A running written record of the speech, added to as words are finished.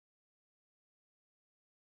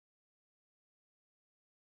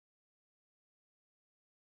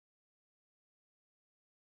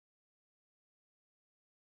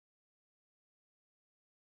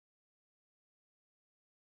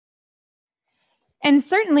And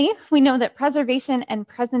certainly, we know that preservation and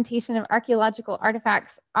presentation of archaeological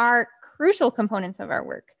artifacts are crucial components of our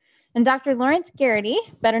work. And Dr. Lawrence Geraty,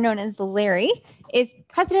 better known as Larry, is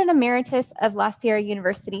President Emeritus of La Sierra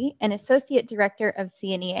University and Associate Director of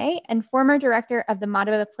CNEA and former Director of the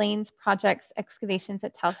Mataba Plains Project's excavations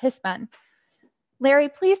at Tel Hispan. Larry,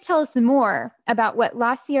 please tell us more about what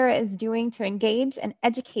La Sierra is doing to engage and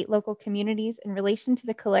educate local communities in relation to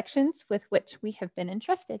the collections with which we have been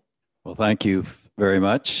entrusted. Well, thank you very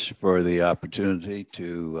much for the opportunity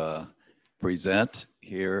to present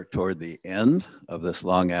here toward the end of this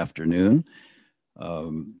long afternoon.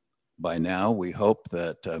 By now, we hope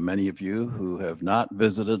that many of you who have not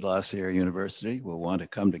visited La Sierra University will want to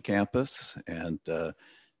come to campus and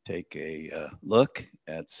take a look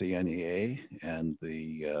at CNEA and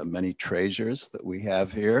the many treasures that we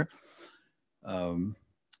have here.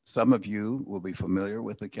 Some of you will be familiar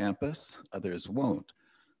with the campus, others won't.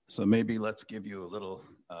 So maybe let's give you a little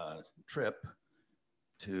trip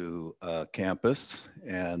to campus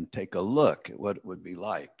and take a look at what it would be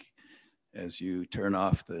like. As you turn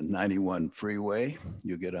off the 91 freeway,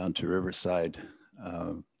 you get onto Riverside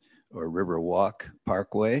or Riverwalk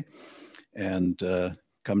Parkway and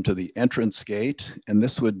come to the entrance gate. And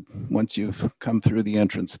this would, once you've come through the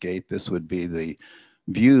entrance gate, this would be the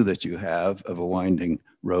view that you have of a winding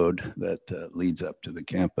road that leads up to the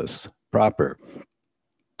campus proper.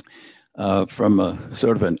 From a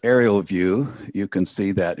sort of an aerial view, you can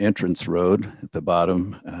see that entrance road at the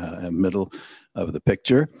bottom and middle of the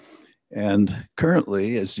picture. And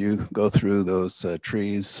currently, as you go through those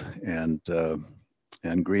trees and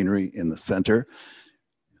greenery in the center,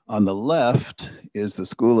 on the left is the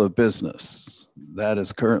School of Business. That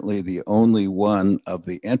is currently the only one of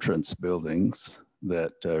the entrance buildings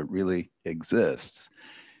that really exists.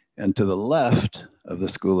 And to the left of the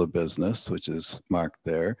School of Business, which is marked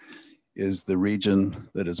there, is the region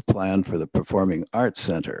that is planned for the Performing Arts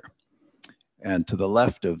Center. And to the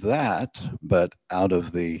left of that, but out of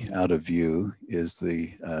view, is the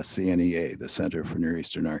CNEA, the Center for Near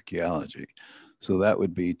Eastern Archaeology. So that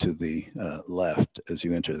would be to the left as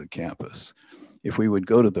you enter the campus. If we would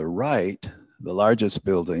go to the right, the largest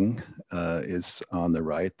building is on the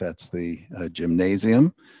right. That's the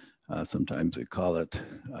gymnasium. Sometimes we call it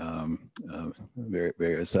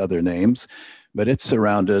various other names, but it's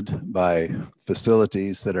surrounded by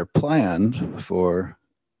facilities that are planned for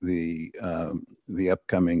the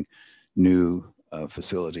upcoming new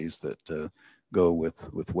facilities that go with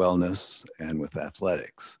wellness and with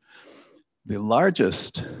athletics. The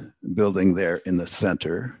largest building there in the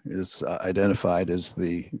center is identified as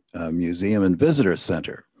the Museum and Visitor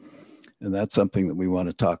Center. And that's something that we want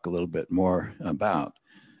to talk a little bit more about.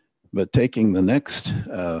 But taking the next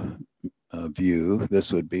view,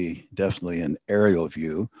 this would be definitely an aerial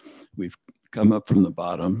view. We've come up from the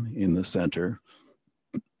bottom in the center.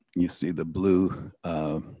 You see the blue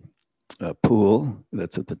pool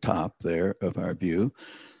that's at the top there of our view.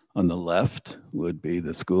 On the left would be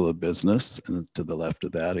the School of Business, and to the left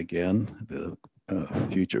of that again, the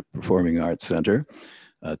Future Performing Arts Center.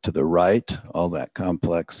 To the right, all that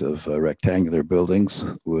complex of rectangular buildings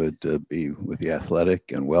would be with the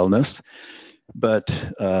athletic and wellness. But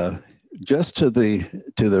just to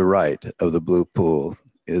the right of the blue pool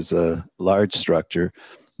is a large structure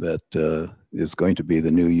that is going to be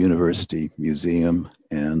the new University Museum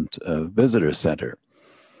and Visitor Center.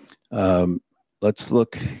 Let's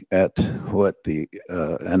look at what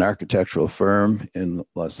an architectural firm in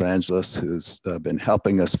Los Angeles who's been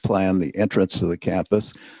helping us plan the entrance to the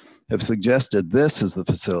campus have suggested this is the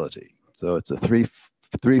facility. So it's a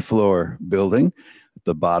three-floor building. At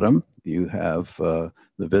the bottom, you have the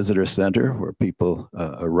visitor center where people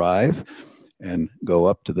arrive and go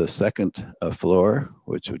up to the second floor,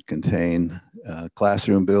 which would contain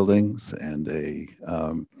classroom buildings and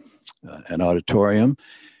an auditorium.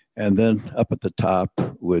 And then up at the top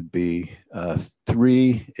would be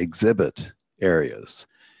 3 exhibit areas.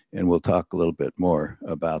 And we'll talk a little bit more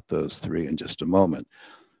about those 3 in just a moment.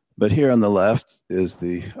 But here on the left is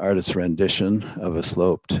the artist's rendition of a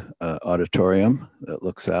sloped auditorium that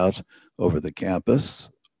looks out over the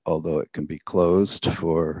campus, although it can be closed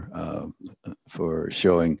for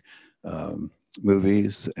showing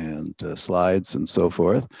movies and slides and so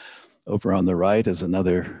forth. Over on the right is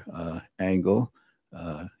another angle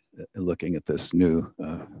looking at this new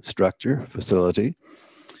structure, facility.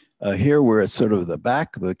 Here we're at sort of the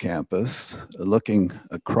back of the campus, looking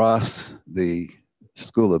across the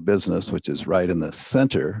School of Business, which is right in the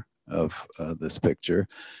center of this picture.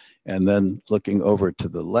 And then looking over to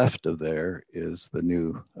the left of there is the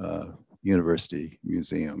new University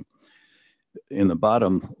Museum. In the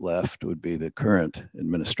bottom left would be the current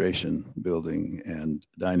administration building and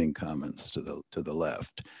dining commons to the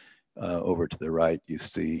left. Over to the right, you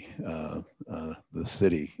see the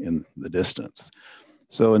city in the distance.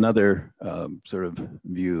 So another sort of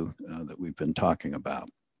view that we've been talking about.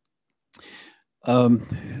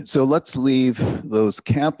 So let's leave those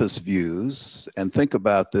campus views and think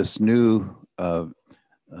about this new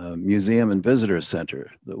museum and visitor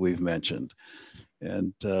center that we've mentioned.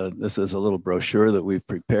 And this is a little brochure that we've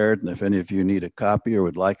prepared. And if any of you need a copy or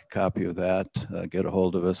would like a copy of that, get a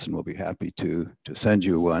hold of us and we'll be happy to send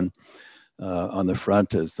you one. On the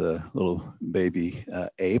front is the little baby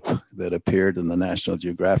ape that appeared in the National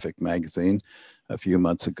Geographic magazine a few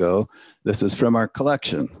months ago. This is from our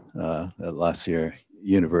collection at La Sierra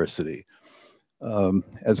University.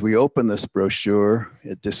 As we open this brochure,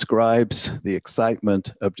 it describes the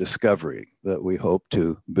excitement of discovery that we hope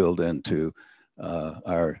to build into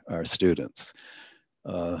our students.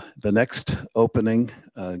 The next opening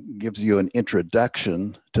gives you an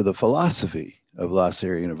introduction to the philosophy of La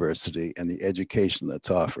Sierra University and the education that's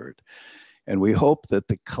offered. And we hope that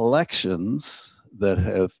the collections that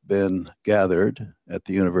have been gathered at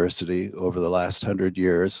the university over the last 100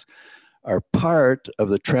 years are part of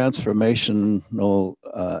the transformational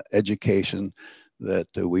education that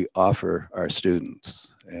we offer our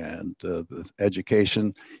students. And the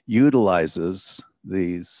education utilizes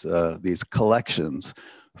these collections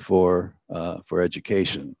for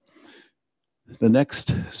education. The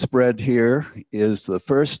next spread here is the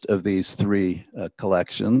first of these three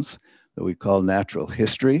collections that we call Natural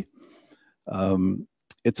History.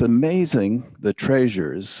 It's amazing the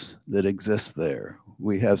treasures that exist there.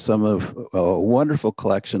 We have some of a wonderful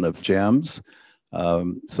collection of gems,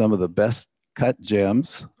 some of the best cut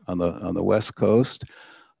gems on the West Coast,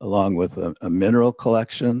 along with a mineral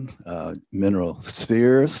collection, mineral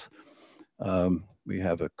spheres. We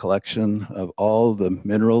have a collection of all the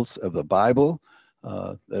minerals of the Bible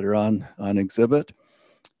that are on exhibit.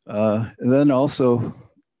 And then also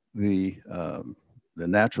the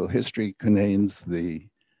natural history contains the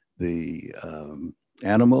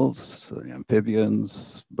animals,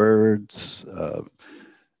 amphibians, birds,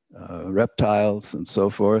 reptiles, and so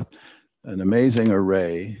forth. An amazing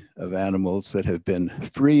array of animals that have been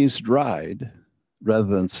freeze-dried rather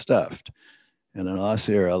than stuffed. And an La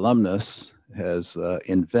Sierra alumnus has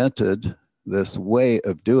invented this way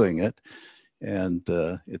of doing it, and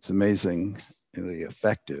it's amazingly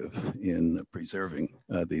effective in preserving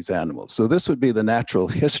these animals. So this would be the natural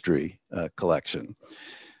history collection.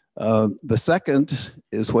 The second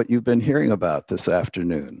is what you've been hearing about this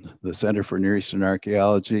afternoon, the Center for Near Eastern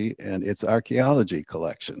Archaeology and its archaeology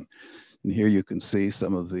collection. And here you can see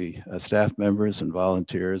some of the staff members and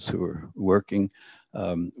volunteers who are working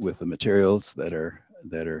with the materials that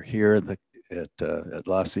are here at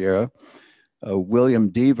La Sierra.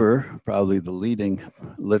 William Deaver, probably the leading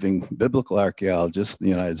living biblical archaeologist in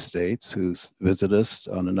the United States, who's visited us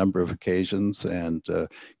on a number of occasions and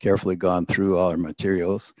carefully gone through all our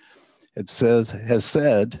materials, has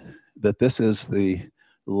said that this is the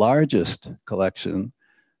largest collection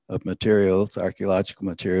of materials, archaeological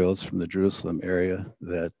materials from the Jerusalem area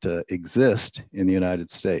that exist in the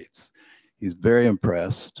United States. He's very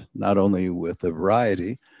impressed, not only with the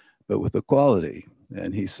variety, but with the quality.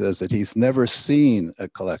 And he says that he's never seen a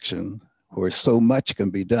collection where so much can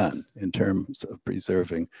be done in terms of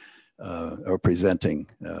preserving or presenting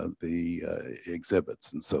the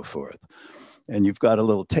exhibits and so forth. And you've got a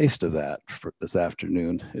little taste of that for this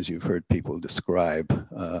afternoon as you've heard people describe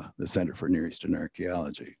the Center for Near Eastern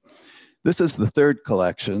Archaeology. This is the third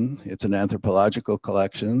collection. It's an anthropological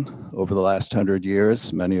collection. Over the last 100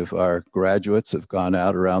 years, many of our graduates have gone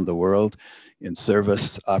out around the world in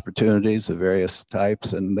service opportunities of various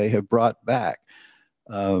types, and they have brought back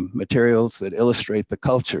materials that illustrate the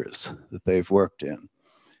cultures that they've worked in.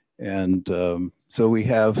 And so we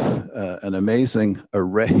have an amazing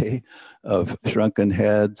array of shrunken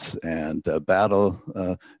heads and battle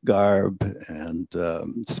garb and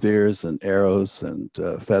spears and arrows and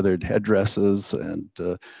feathered headdresses and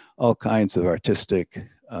all kinds of artistic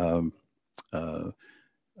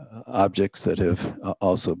objects that have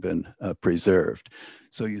also been preserved.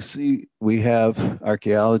 So you see, we have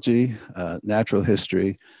archaeology, natural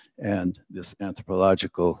history, and this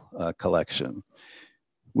anthropological collection.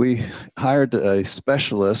 We hired a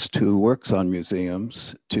specialist who works on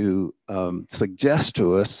museums to suggest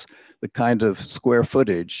to us the kind of square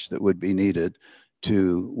footage that would be needed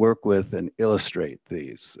to work with and illustrate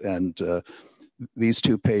these. And these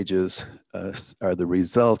 2 pages are the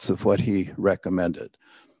results of what he recommended.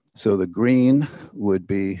 So the green would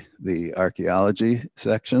be the archaeology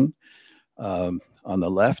section. On the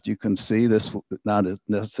left, you can see this, not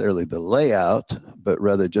necessarily the layout, but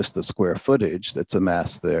rather just the square footage that's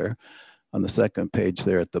amassed there. On the second page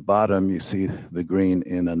there at the bottom, you see the green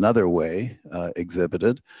in another way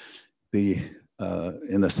exhibited.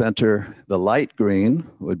 In the center, the light green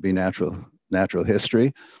would be natural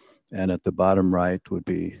history, and at the bottom right would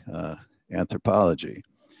be anthropology.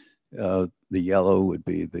 The yellow would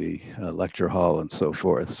be the lecture hall and so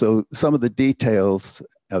forth. So some of the details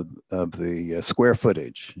of the square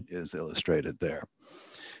footage is illustrated there.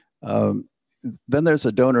 Then there's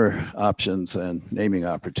a donor options and naming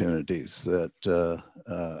opportunities that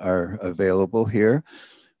are available here.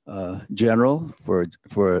 General, for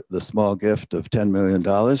the small gift of $10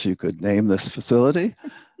 million, you could name this facility.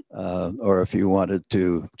 Or if you wanted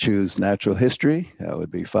to choose natural history, that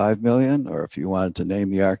would be $5 million. Or if you wanted to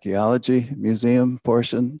name the archaeology museum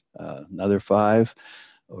portion, another 5.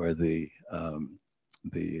 Or the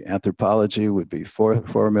anthropology would be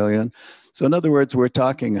 $4 million. So in other words, we're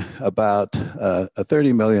talking about a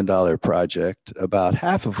 $30 million project, about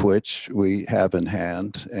half of which we have in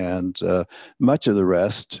hand, and much of the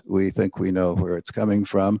rest, we think we know where it's coming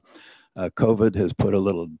from. COVID has put a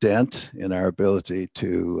little dent in our ability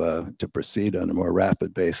to proceed on a more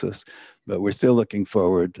rapid basis, but we're still looking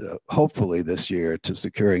forward, hopefully this year, to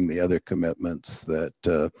securing the other commitments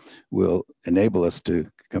that will enable us to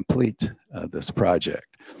complete this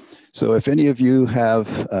project. So if any of you have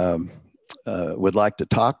would like to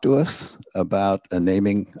talk to us about a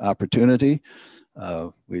naming opportunity,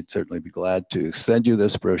 we'd certainly be glad to send you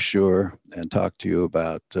this brochure and talk to you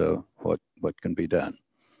about what can be done.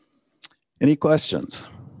 Any questions?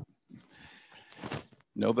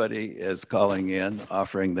 Nobody is calling in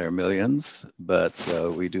offering their millions, but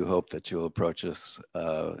we do hope that you'll approach us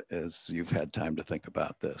as you've had time to think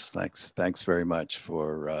about this. Thanks very much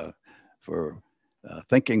for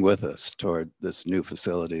thinking with us toward this new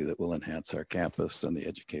facility that will enhance our campus and the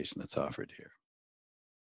education that's offered here.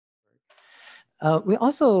 We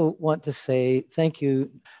also want to say thank you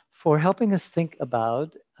for helping us think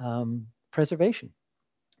about preservation,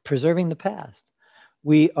 preserving the past.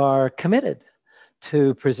 We are committed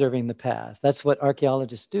to preserving the past. That's what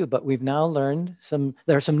archaeologists do, but we've now learned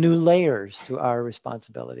there are some new layers to our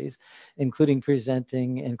responsibilities, including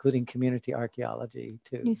including community archeology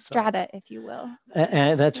too. New strata, if you will.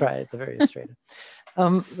 And that's right, the various strata.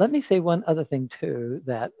 Let me say one other thing too,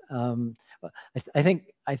 that I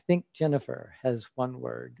think Jennifer has one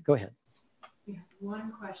word. Go ahead. We have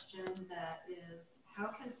one question that is, how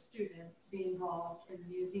can students be involved in the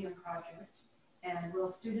museum project? And will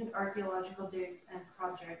student archaeological digs and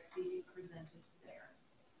projects be presented there?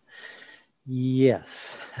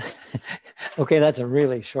 Yes. Okay, that's a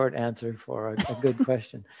really short answer for a good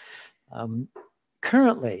question.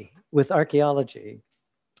 Currently, with archaeology,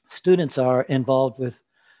 students are involved with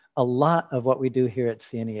a lot of what we do here at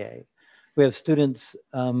CNEA. We have students,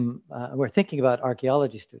 we're thinking about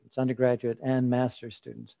archaeology students, undergraduate and master's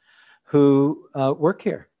students, who work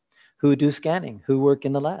here, who do scanning, who work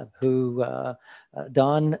in the lab, who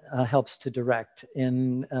Don helps to direct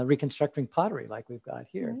in reconstructing pottery like we've got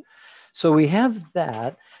here. Right. So we have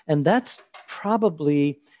that, and that's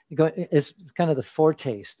probably is kind of the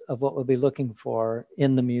foretaste of what we'll be looking for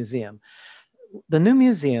in the museum. The new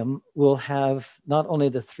museum will have not only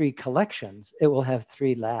the 3 collections, it will have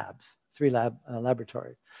 3 labs, 3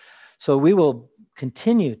 laboratories. So we will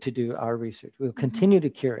continue to do our research. We'll continue to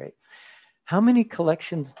curate. How many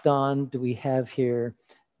collections, Don, do we have here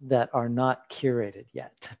that are not curated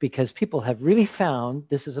yet? Because people have really found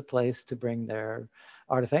this is a place to bring their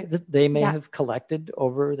artifacts that they may have collected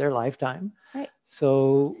over their lifetime. Right.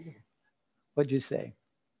 So what'd you say?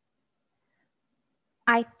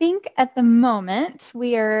 I think at the moment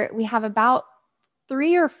we have about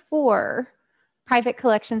 3 or 4 private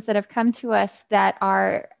collections that have come to us that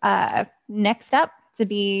are next up to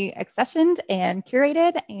be accessioned and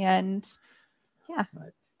curated, and yeah.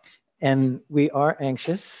 Right. And we are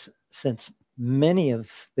anxious, since many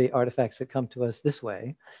of the artifacts that come to us this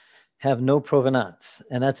way have no provenance.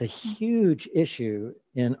 And that's a huge issue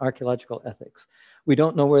in archaeological ethics. We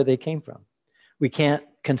don't know where they came from. We can't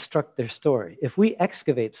construct their story. If we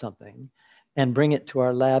excavate something and bring it to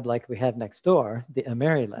our lab like we have next door, the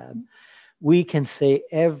Emery lab, we can say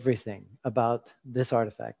everything about this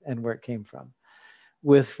artifact and where it came from.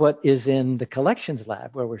 With what is in the collections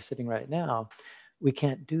lab, where we're sitting right now, we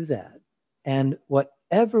can't do that. And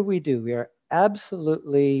whatever we do, we are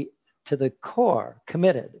absolutely to the core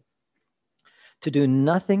committed to do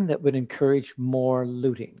nothing that would encourage more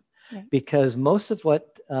looting. Right. Because most of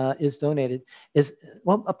what is donated is,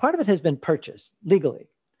 well, a part of it has been purchased legally.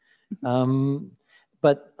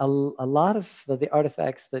 But a lot of the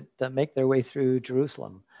artifacts that make their way through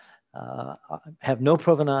Jerusalem have no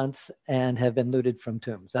provenance and have been looted from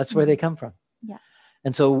tombs. That's where they come from. Yeah.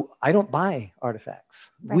 And so I don't buy artifacts.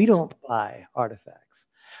 Right. We don't buy artifacts.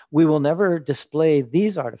 We will never display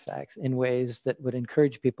these artifacts in ways that would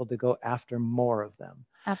encourage people to go after more of them.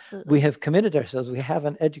 Absolutely. We have committed ourselves. We have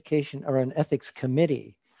an education or an ethics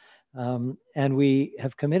committee, and we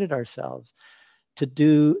have committed ourselves to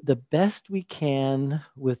do the best we can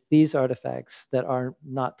with these artifacts that are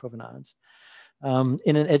not provenance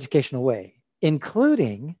in an educational way,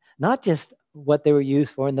 including not just what they were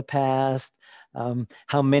used for in the past,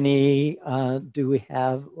 how many do we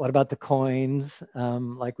have, what about the coins,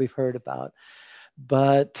 like we've heard about,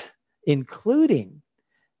 but including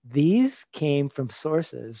these came from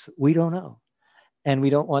sources we don't know. And we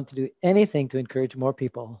don't want to do anything to encourage more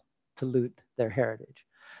people to loot their heritage.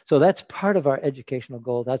 So that's part of our educational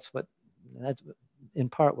goal. That's in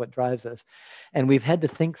part what drives us. And we've had to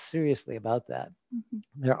think seriously about that. Mm-hmm.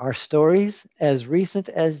 There are stories as recent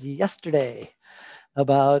as yesterday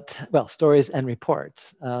about, well, stories and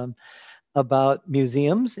reports about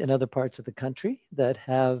museums in other parts of the country that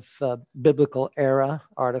have biblical era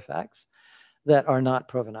artifacts that are not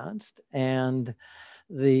provenanced, and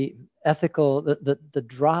the ethical, the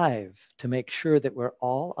drive to make sure that we're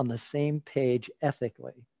all on the same page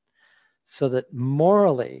ethically, so that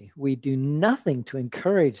morally we do nothing to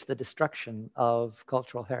encourage the destruction of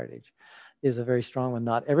cultural heritage, is a very strong one.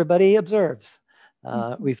 Not everybody observes.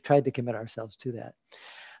 We've tried to commit ourselves to that.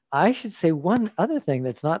 I should say one other thing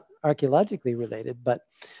that's not archaeologically related, but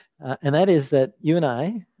and that is that you and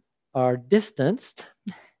I are distanced.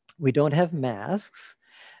 We don't have masks,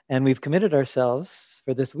 and we've committed ourselves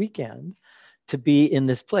for this weekend to be in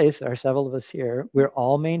this place. There are several of us here. We're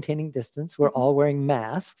all maintaining distance. We're all wearing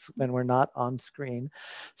masks when we're not on screen.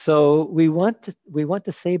 So we want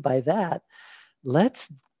to say by that,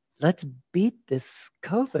 let's beat this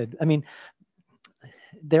COVID. I mean,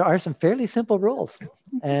 there are some fairly simple rules.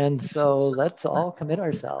 And so let's all commit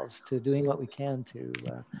ourselves to doing what we can to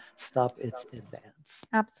stop its advance.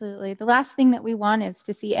 Absolutely. The last thing that we want is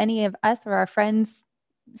to see any of us or our friends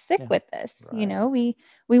sick with this. Right. You know, we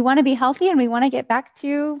want to be healthy, and we want to get back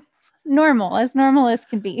to normal as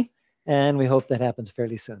can be. And we hope that happens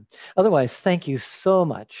fairly soon. Otherwise, thank you so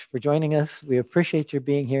much for joining us. We appreciate your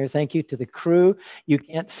being here. Thank you to the crew. You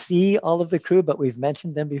can't see all of the crew, but we've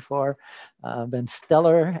mentioned them before. Been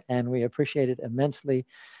stellar, and we appreciate it immensely.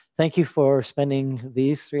 Thank you for spending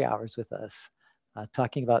these 3 hours with us,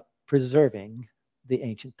 talking about preserving the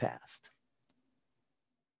ancient past.